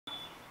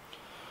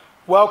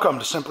Welcome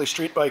to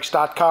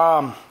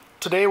simplystreetbikes.com.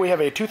 Today we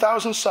have a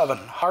 2007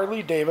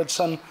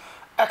 Harley-Davidson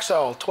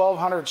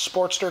XL1200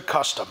 Sportster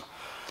Custom.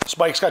 This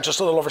bike's got just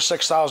a little over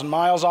 6,000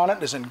 miles on it.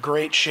 It is in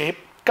great shape.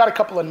 Got a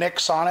couple of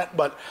nicks on it,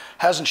 but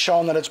hasn't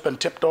shown that it's been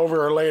tipped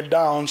over or laid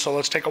down, so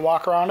let's take a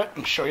walk around it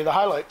and show you the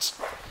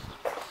highlights.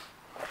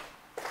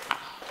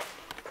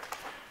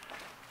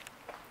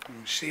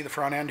 You see the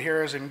front end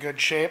here is in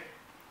good shape.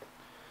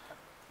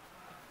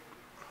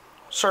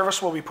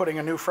 Service will be putting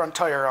a new front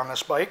tire on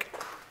this bike.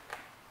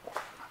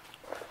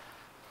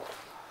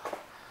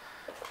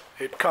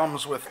 It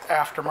comes with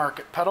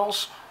aftermarket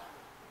pedals,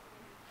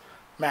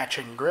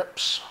 matching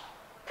grips.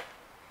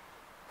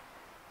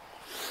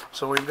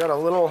 So we've got a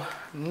little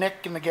nick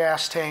in the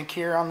gas tank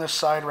here on this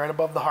side right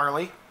above the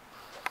Harley.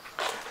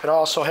 It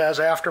also has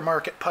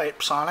aftermarket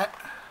pipes on it.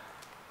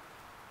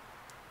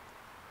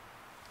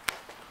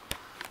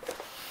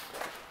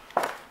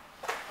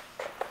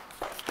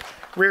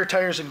 Rear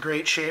tire's in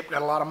great shape,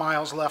 got a lot of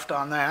miles left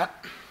on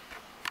that.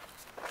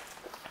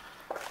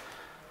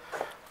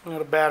 We've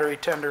got a battery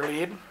tender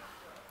lead.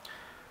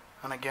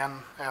 And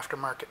again,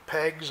 aftermarket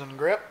pegs and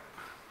grip.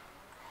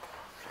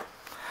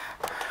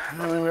 And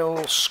then we have a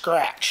little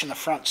scratch in the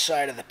front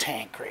side of the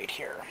tank right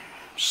here.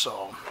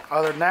 So,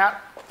 other than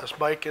that, this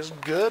bike is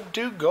good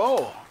to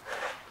go.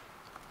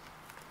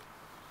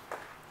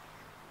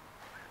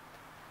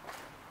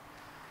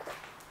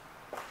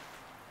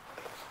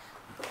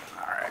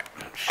 Alright,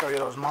 show you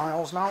those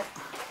miles now.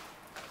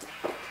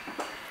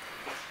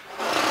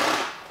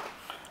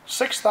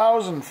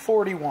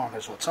 6,041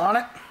 is what's on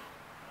it.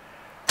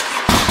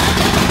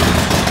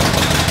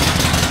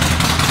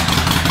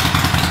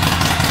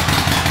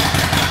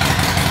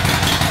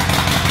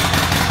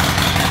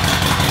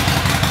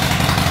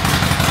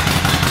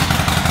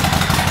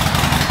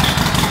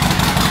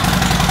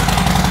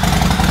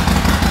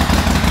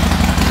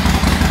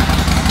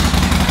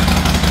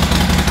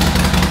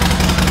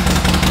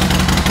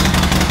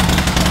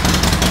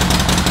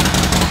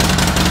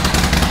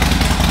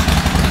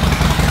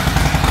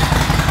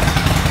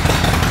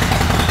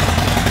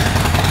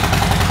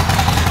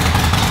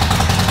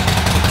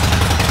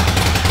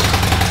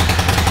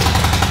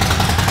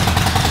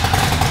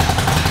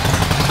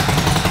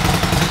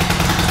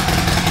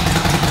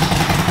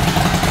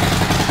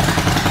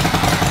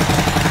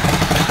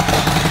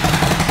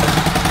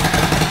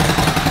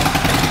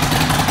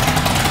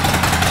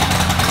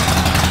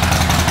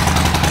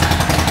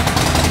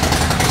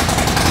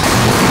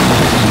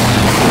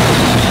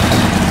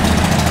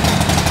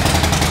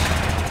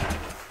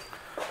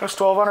 This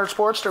 1200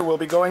 Sportster will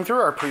be going through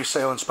our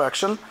pre-sale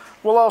inspection.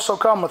 Will also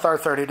come with our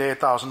 30-day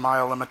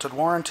 1,000-mile limited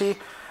warranty.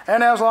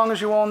 And as long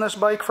as you own this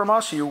bike from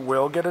us, you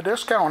will get a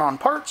discount on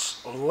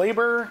parts,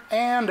 labor,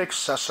 and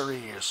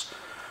accessories.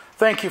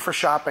 Thank you for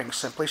shopping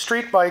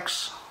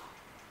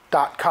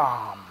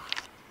simplystreetbikes.com.